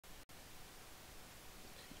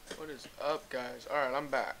What is up, guys? Alright, I'm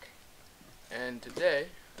back. And today,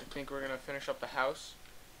 I think we're going to finish up the house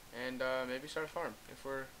and maybe start a farm, if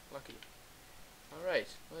we're lucky. Alright,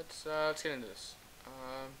 let's get into this.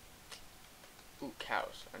 Ooh,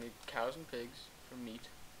 cows. I need cows and pigs for meat.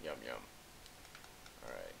 Yum, yum.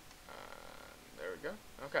 Alright, there we go.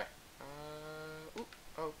 Okay. Ooh,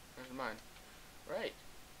 oh, there's mine. Right,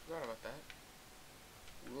 forgot about that.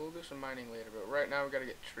 We'll do some mining later, but right now we gotta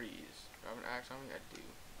get trees. Do I have an axe on me? I do.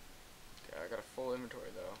 Okay, I got a full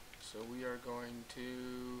inventory though. So we are going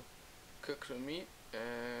to cook some meat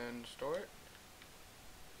and store it.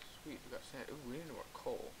 Sweet, we got sand. Ooh, we need more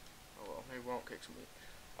coal. Oh well, maybe we won't cook some meat.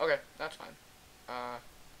 Okay, that's fine.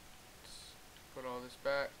 Let's put all this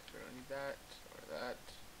back. We don't need that, or that,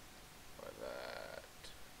 or that,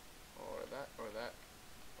 or that, or that,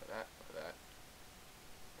 or that, or that,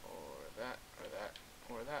 or that, or that,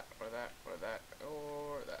 or that, or that, or that,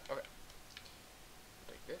 or that. Okay.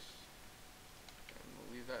 Take this. And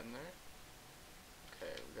we'll leave that in there.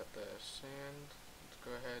 Okay, we got the sand. Let's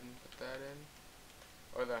go ahead and put that in.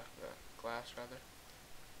 Or the glass, rather.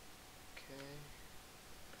 Okay.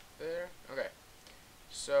 There. Okay.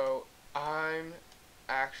 So, I'm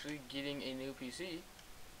actually getting a new PC.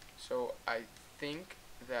 So, I think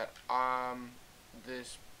that,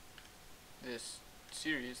 this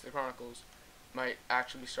series, the Chronicles, might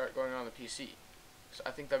actually start going on the PC. So,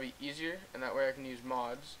 I think that'd be easier, and that way I can use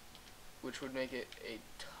mods, which would make it a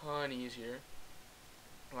ton easier.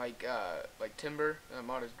 Like Timber, that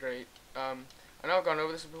mod is great. I know I've gone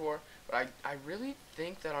over this before, but I really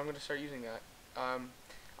think that I'm going to start using that. I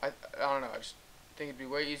don't know, I just think it'd be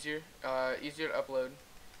way easier, easier to upload,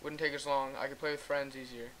 wouldn't take as long, I could play with friends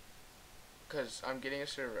easier, because I'm getting a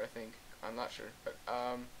server, I think, I'm not sure, but,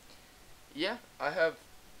 yeah, I have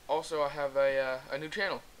a new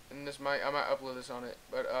channel, and I might upload this on it,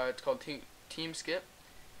 but, it's called Team Skip,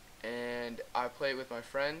 and I play it with my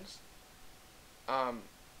friends,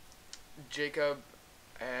 Jacob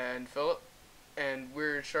and Philip, and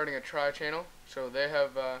we're starting a try channel, so they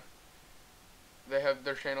have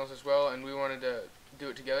their channels as well, and we wanted to do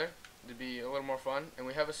it together to be a little more fun, and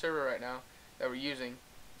we have a server right now that we're using.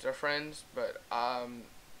 It's our friends, but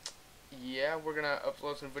yeah, we're gonna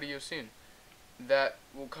upload some videos soon. That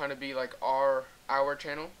will kind of be like our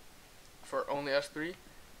channel for only us three.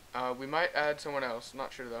 We might add someone else,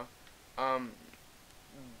 not sure though.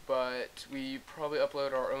 But we probably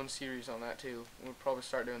upload our own series on that too. We'll probably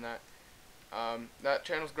start doing that. That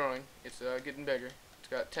channel's growing. It's getting bigger. It's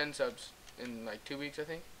got 10 subs in like 2 weeks, I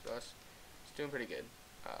think. So it's doing pretty good.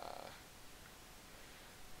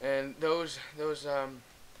 And those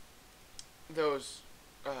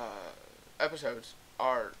episodes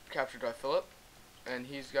are captured by Philip, and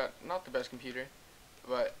he's got not the best computer,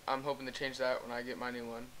 but I'm hoping to change that when I get my new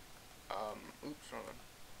one. Oops, wrong one.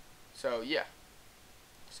 So yeah.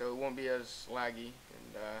 So it won't be as laggy,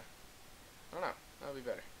 and I don't know, that'll be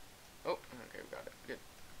better. Oh, okay, we got it. Good.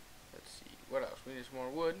 Let's see, what else? We need some more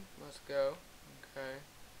wood. Let's go. Okay.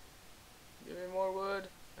 Give me more wood.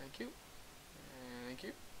 Thank you. And thank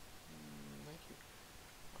you. Thank you.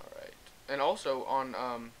 Alright. And also on,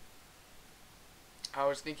 I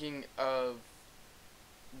was thinking of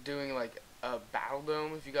doing like a battle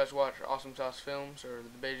dome. If you guys watch Awesome Sauce Films, or the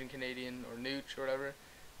Beijing Canadian, or Nooch, or whatever,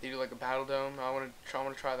 they do like a battle dome. I want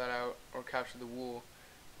to try that out, or capture the wool.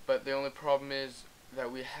 But the only problem is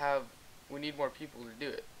that we need more people to do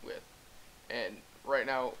it with, and right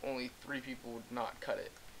now only 3 people would not cut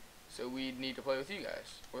it. So we need to play with you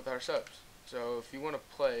guys, with our subs. So if you want to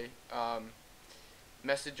play,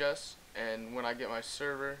 message us, and when I get my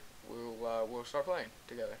server, we'll start playing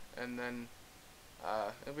together, and then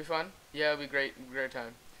it'll be fun. Yeah, it'll be great. It'll be a great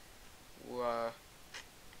time. We'll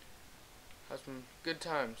have some good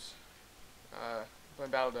times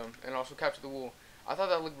playing Battle Dome, and also capture the wool. I thought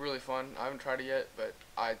that looked really fun. I haven't tried it yet, but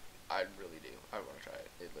I really do. I want to try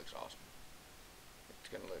it. It looks awesome. It's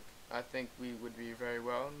gonna look. I think we would be very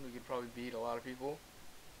well. We could probably beat a lot of people,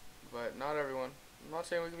 but not everyone. I'm not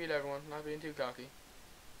saying we can beat everyone. I'm not being too cocky.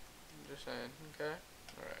 I'm just saying. Okay.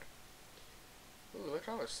 All right. Ooh, look at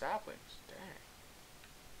all those saplings. Dang.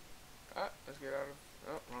 Let's get out of.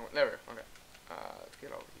 Oh, wrong one. There we go. Okay. Let's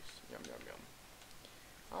get all these. Yum, yum, yum.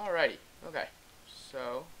 Alrighty. Okay.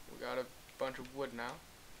 So, we got a bunch of wood now.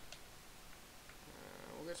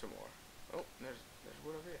 We'll get some more. Oh, there's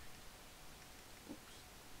wood over here. Oops.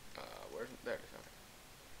 There it is. Okay.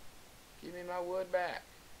 Give me my wood back,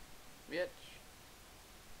 bitch.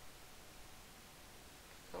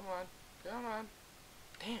 Come on. Come on.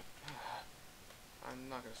 Damn. I'm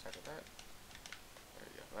not gonna stack with that. There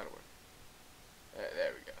we go. That'll work.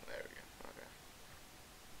 There we go. There we go. Okay.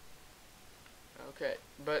 Okay,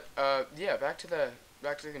 but yeah, back to the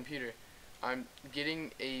computer. I'm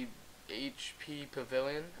getting a HP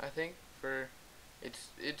Pavilion, I think, for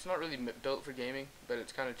it's not really built for gaming, but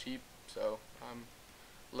it's kind of cheap, so I'm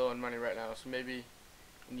low on money right now. So maybe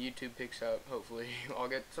when YouTube picks up, hopefully I'll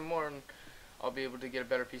get some more and I'll be able to get a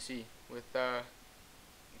better PC with better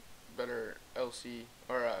LC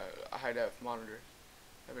or a high def monitor.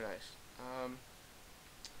 That'd be nice.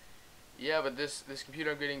 Yeah, but this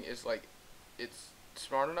computer I'm getting is like, it's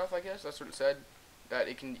smart enough, I guess. That's what it said, that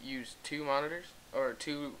it can use two monitors or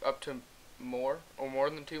two up to more or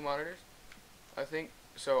more than two monitors, I think.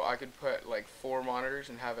 So I could put like 4 monitors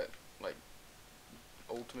and have it like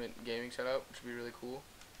ultimate gaming setup, which would be really cool.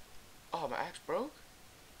 Oh, my axe broke?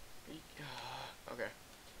 Okay.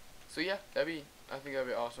 So yeah, I think that'd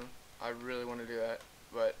be awesome. I really want to do that,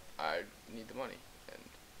 but I need the money. And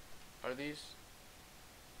are these?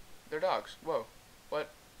 They're dogs. Whoa.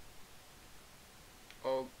 What?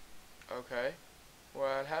 Oh, okay.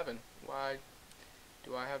 What happened? Why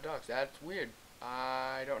do I have dogs? That's weird.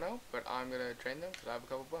 I don't know, but I'm gonna train them because I have a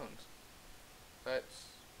couple bones. Let's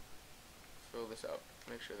fill this up.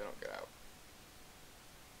 Make sure they don't get out.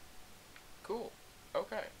 Cool.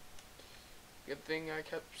 Okay. Good thing I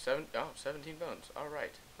kept 17 bones. All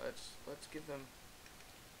right. Let's give them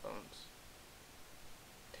bones.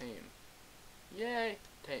 Tame. Yay!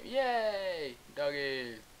 Tame. Yay!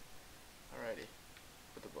 Doggies. Alrighty.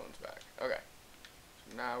 Put the bones back. Okay.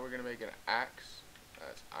 So now we're gonna make an axe.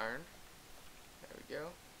 That's iron. There we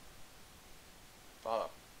go.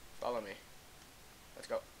 Follow me. Let's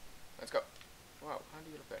go. Let's go. Wow, how do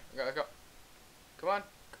you get up there? Okay, let's go. Come on.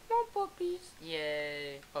 Come on, puppies.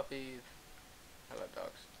 Yay, puppies. I love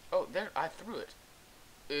dogs. Oh, there, I threw it.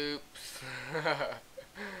 Oops.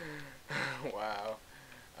 Wow.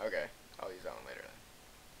 Okay, I'll use that one later then.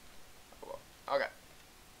 Oh well. Okay.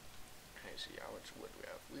 Let's see how much wood we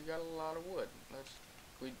have. We got a lot of wood.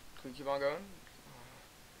 Can we keep on going?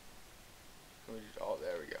 Can we just, oh,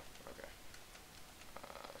 there we go. Okay.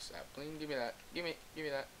 Sapling, give me that. Give me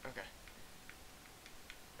that. Okay.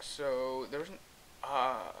 So there's an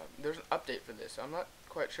update for this. I'm not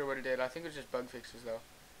quite sure what it did. I think it was just bug fixes though.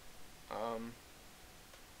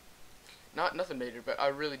 Nothing major, but I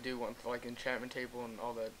really do want the like enchantment table and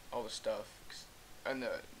all the stuff and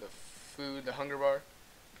the food, the hunger bar.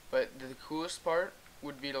 But the coolest part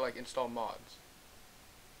would be to like install mods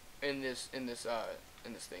in this thing.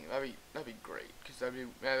 That'd be great, because that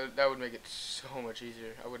would make it so much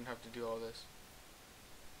easier. I wouldn't have to do all this.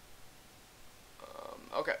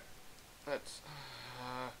 Okay, let's.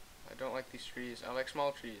 I don't like these trees. I like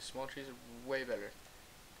small trees. Small trees are way better,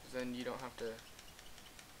 because then you don't have to.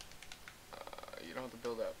 You don't have to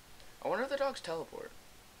build up. I wonder if the dogs teleport.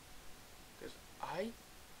 Because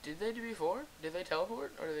did they do before? Did they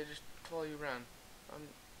teleport, or did they just follow you around?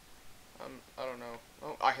 I don't know.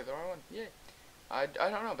 Oh, I hit the wrong one. Yay. I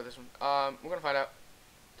don't know about this one. We're gonna find out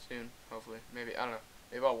soon, hopefully. Maybe, I don't know.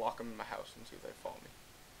 Maybe I'll walk them in my house and see if they follow me.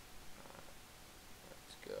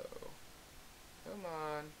 Let's go. Come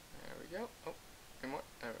on. There we go. Oh, one more.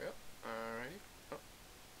 There we go. Alrighty. Oh.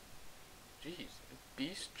 Jeez.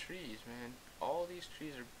 Beast trees, man. All these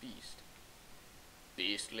trees are beast.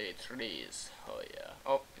 Beastly trees. Oh, yeah.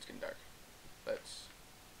 Oh, it's getting dark. Let's...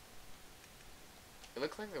 It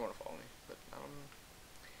looks like they want to follow me, but,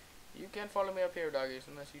 you can't follow me up here, doggies,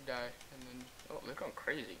 unless you die. And then, oh, they're going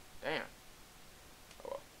crazy. Damn.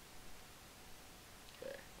 Oh well.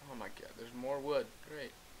 Okay. Oh my god, there's more wood.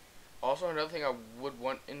 Great. Also, another thing I would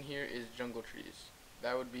want in here is jungle trees.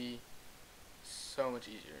 That would be so much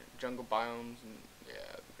easier. Jungle biomes, and yeah,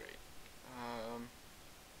 that'd be great.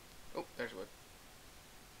 Oh, there's wood.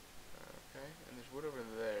 Okay, and there's wood over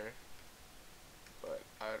there. But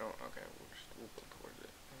I don't. Okay, we'll build towards it.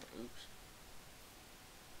 Oops.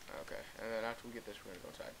 Okay, and then after we get this, we're gonna go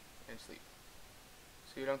inside and sleep.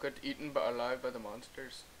 So you don't get eaten but alive by the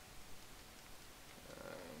monsters.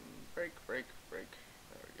 Break. There we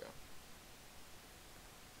go.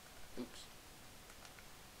 Oops.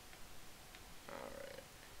 Alright.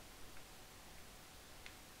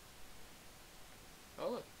 Oh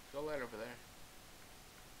look, there's a light over there.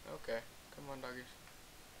 Okay, come on doggies.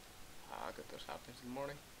 I'll get those happenings in the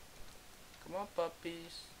morning. Come on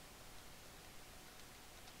puppies.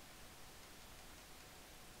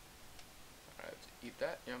 Alright, let's eat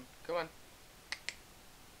that. Yum. Come on.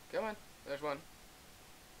 Come on. There's one.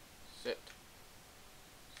 Sit.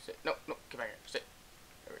 No, get back here. Sit.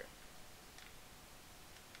 There we go.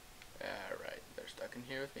 Alright, they're stuck in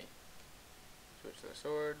here with me. Switch to the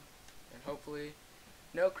sword. And hopefully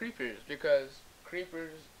no creepers, because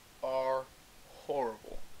creepers are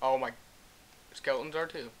horrible. Oh my. Skeletons are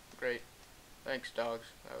too. Great. Thanks, dogs.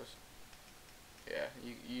 That was, yeah,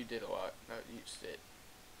 you did a lot. No, you sit.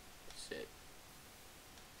 Sit.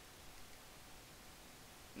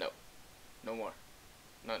 No. No more.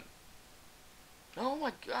 None. Oh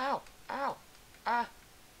my god. Ow. Ow. Ah.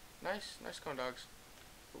 Nice corn dogs.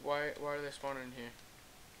 But why are they spawning in here?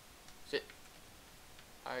 Sit.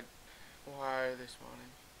 Why are they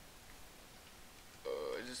spawning?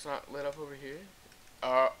 Is this not lit up over here?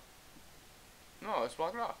 No, let's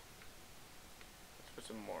block it off. Let's put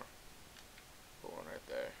some more. Put one right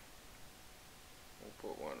there. We'll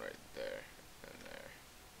put one right there and there.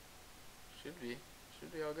 Should be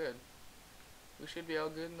all good. We should be all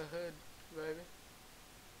good in the hood, baby.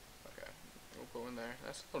 Okay, we'll put one there.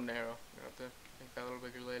 That's a little narrow. We're gonna have to make that a little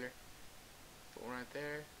bigger later. Put one right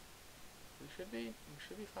there. We should be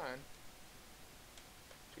fine.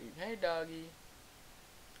 Hey, doggy.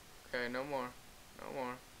 Okay, no more. No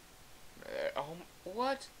more. There. Oh,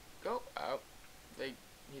 what? Go out. He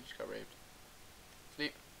just got raped.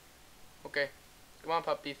 Sleep. Okay. Come on,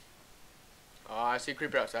 puppies. Oh, I see a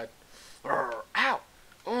creeper outside. Ow!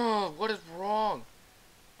 Oh, what is wrong?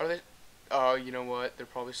 Are they? Oh, you know what? They're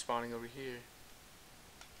probably spawning over here.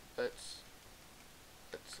 Let's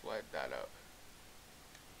light that up.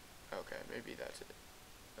 Okay, maybe that's it.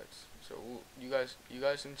 You guys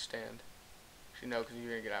can stand. Actually, no, because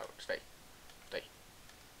you're gonna get out. Stay. Okay.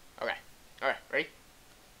 All right. Ready?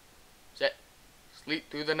 Set. Sleep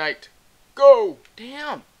through the night. Go!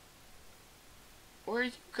 Damn! Where are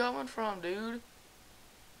you coming from, dude?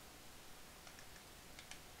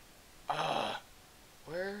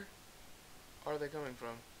 Where are they coming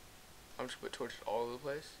from? I'm just gonna put torches all over the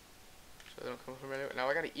place so they don't come from anywhere. Now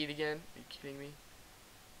I gotta eat again. Are you kidding me?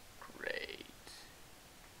 Great.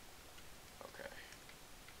 Okay.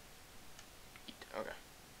 Eat. Okay.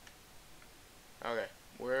 Okay.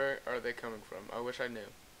 Where are they coming from? I wish I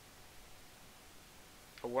knew.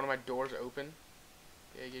 Are one of my doors open?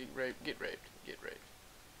 Yeah, get raped. Get raped.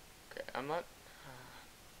 Okay, I'm not.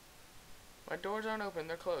 My doors aren't open.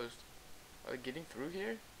 They're closed. Are they getting through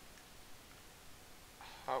here?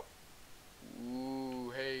 How?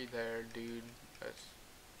 Ooh, hey there, dude. Let's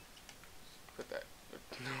put that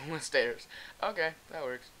on the stairs. Okay, that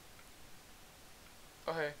works.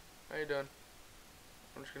 Oh hey, how you doing?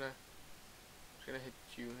 I'm just gonna hit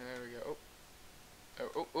you. There we go.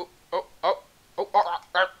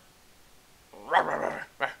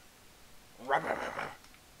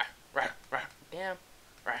 Damn.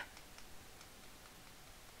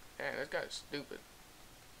 Man, this guy's stupid.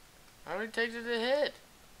 How many takes does it hit?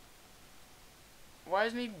 Why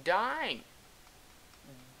isn't he dying?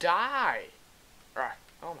 Die!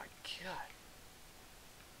 Oh my god.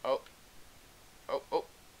 Oh. I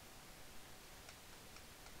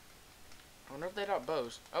wonder if they got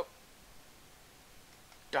bows. Oh.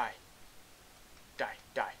 Die.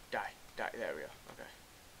 There we go. Okay.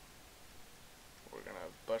 We're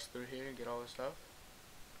gonna bust through here and get all this stuff.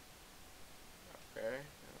 Okay.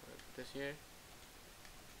 Put this here.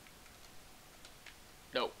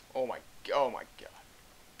 No. Oh my god.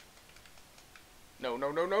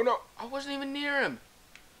 No. I wasn't even near him.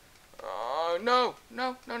 No.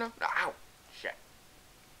 Ow. Shit.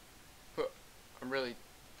 I'm really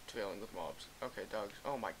failing with mobs. Okay, dogs.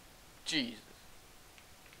 Oh my Jesus.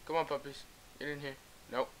 Come on, puppies. Get in here.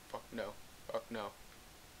 Nope. Fuck no.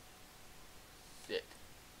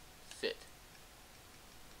 Sit.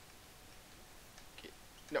 Get.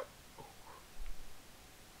 No.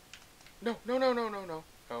 No.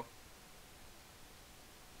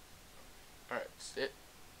 Alright, sit.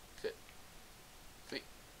 Sleep.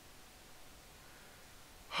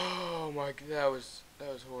 Oh my god, that was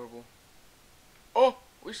horrible. Oh,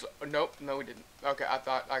 nope, no we didn't. Okay, I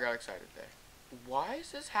got excited there. Why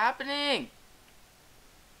is this happening?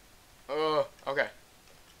 Okay.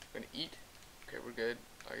 I'm gonna eat. Okay, we're good,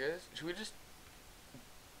 I guess. Should we just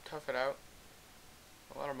tough it out?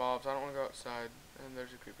 A lot of mobs. I don't want to go outside. And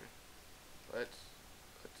there's a creeper. Let's.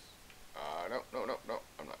 No.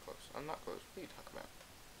 I'm not close. What are you talking about?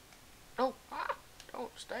 No.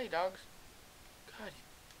 Don't stay, dogs. God, you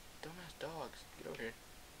dumbass dogs. Get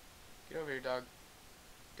over here, dog.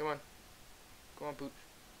 Come on, Pooch.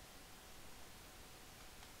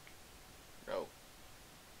 No.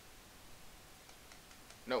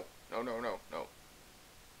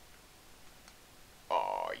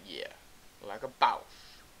 Oh yeah, like a boss.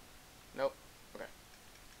 Nope. Okay.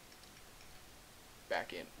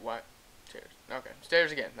 Back in. What? Stairs. Okay.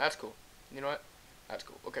 Stairs again. That's cool. You know what? That's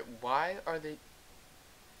cool. Okay. Why are they?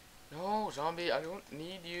 No, zombie. I don't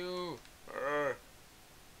need you. Okay.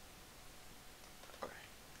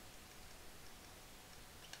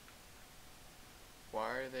 Why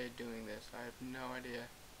are they doing this? I have no idea.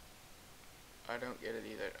 I don't get it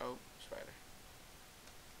either. Oh, spider.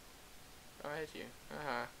 Oh, I hit you.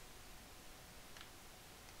 Haha.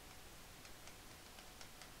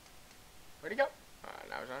 Where'd he go?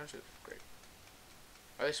 Now he's on his roof. Great.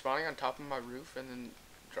 Are they spawning on top of my roof and then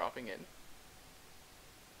dropping in?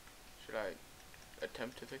 Should I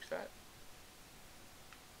attempt to fix that?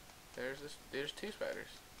 There's two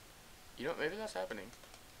spiders. You know, maybe that's happening.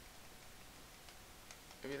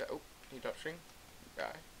 Maybe that, oh, he dropped string.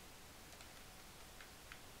 Die.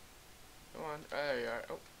 Come on, there you are.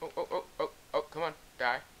 Oh, come on,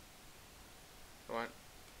 die. Come on.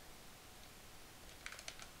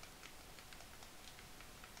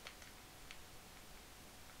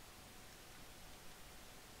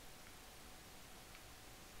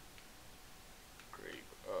 Great.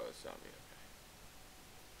 Oh, it's zombie. Okay.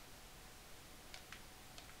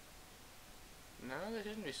 No, they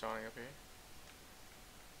shouldn't be spawning up here.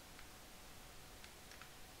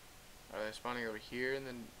 Are they spawning over here and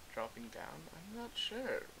then dropping down? I'm not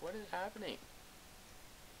sure. What is happening?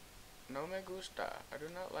 No me gusta. I do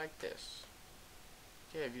not like this.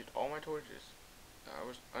 Okay, I've used all my torches. That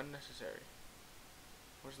was unnecessary.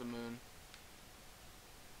 Where's the moon?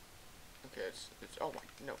 Okay, it's oh my,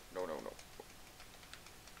 no. Okay,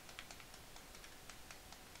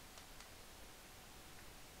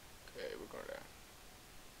 we're going down.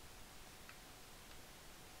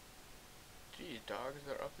 Geez, dogs,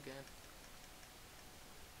 they're up again.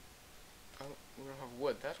 Oh, we don't have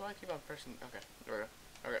wood. That's why I keep on pressing. Okay, there we go.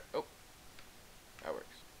 Okay, oh. That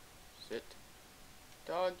works. Sit.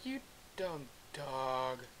 Dog, you dumb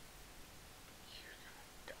dog. You're gonna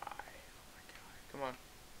die. Oh my god. Come on.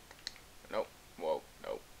 Nope. Whoa.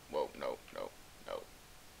 Nope. Whoa. No. No. No.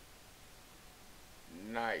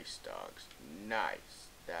 Nice, dogs. Nice.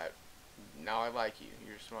 That. Now I like you.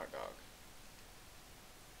 You're a smart dog.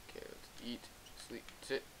 Okay, let's eat. Sleep.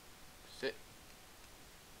 Sit. Sit.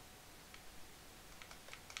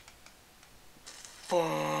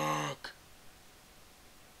 Fuck.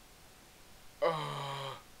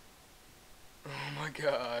 Oh my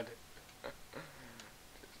god.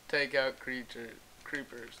 Take out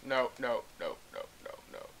creepers. No.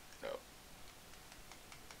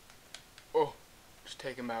 Oh, just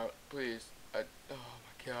take him out, please. Oh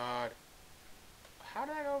my god. How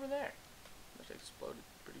did I go over there? Just exploded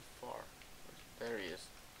pretty far. There he is.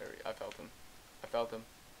 I felt him.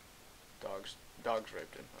 Dogs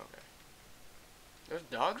raped him. Okay. Those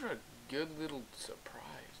dogs are a good little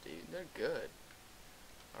surprise, dude. They're good.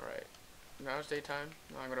 Alright. Now it's daytime.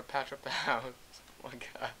 Now I'm gonna patch up the house. Oh my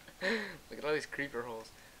god. Look at all these creeper holes.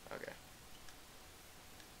 Okay.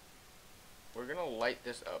 We're gonna light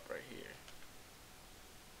this up right here.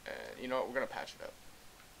 And you know what? We're gonna patch it up.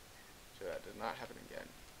 So that does not happen again.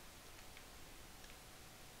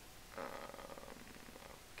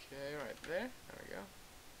 Okay, right there. There we go.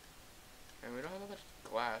 And we don't have that much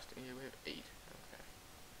glass. Yeah, we have 8. Okay.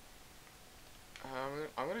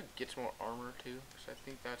 I'm gonna get some more armor too, because I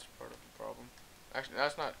think that's part of the problem. Actually,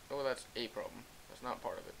 that's not. Oh, that's a problem. That's not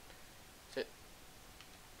part of it. Sit.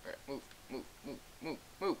 Okay,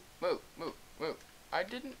 move. I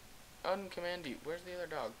didn't uncommand you. Where's the other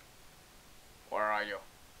dog? Where are you?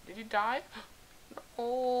 Did you die?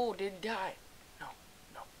 No, did he die? No.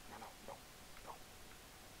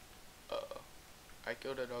 Uh-oh. I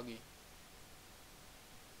killed a doggy.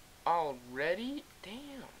 Already?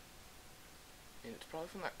 Damn. And it's probably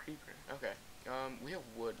from that creeper. Okay. We have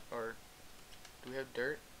wood, or do we have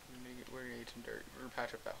dirt? We're gonna need some dirt. We're gonna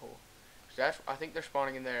patch up that hole. I think they're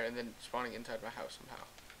spawning in there and then spawning inside my house somehow.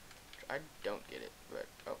 I don't get it, but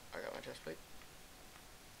oh, I got my chest plate.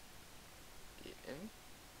 Get in.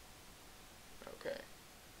 Okay.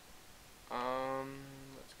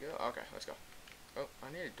 Let's go. Okay, let's go. Oh, I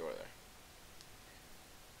need a door there.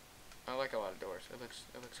 I like a lot of doors. It looks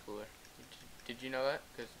cooler. Did you know that?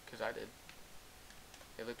 Cause I did.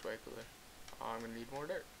 It looked way cooler. Oh, I'm gonna need more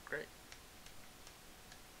dirt. Great.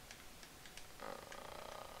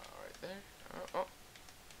 Right there. Oh.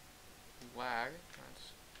 Lag.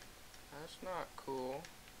 That's not cool.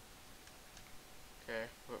 Okay,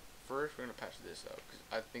 but first we're gonna patch this up because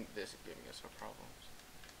I think this is giving us some problems.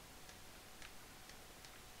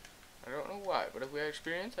 I don't know why, but if we had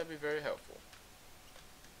experience, that'd be very helpful.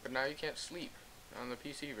 But now you can't sleep on the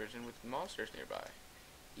PC version with monsters nearby.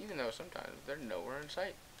 Even though sometimes they're nowhere in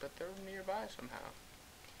sight, but they're nearby somehow.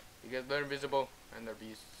 Because they're invisible, and they're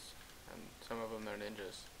beasts, and some of them they're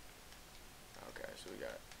ninjas. Okay, so we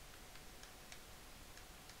got...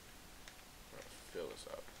 I'm gonna fill this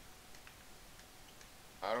up.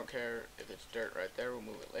 I don't care if it's dirt right there, we'll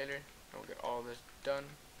move it later, and we'll get all this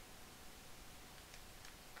done.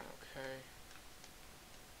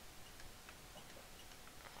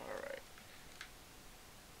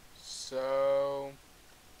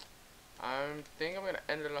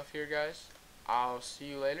 off here, guys. I'll see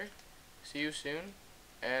you later. See you soon.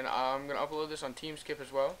 And I'm going to upload this on TeamSkip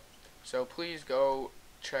as well. So please go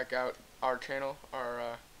check out our channel,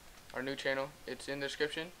 our new channel. It's in the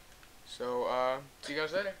description. So see you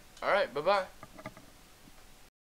guys later. Alright, bye-bye.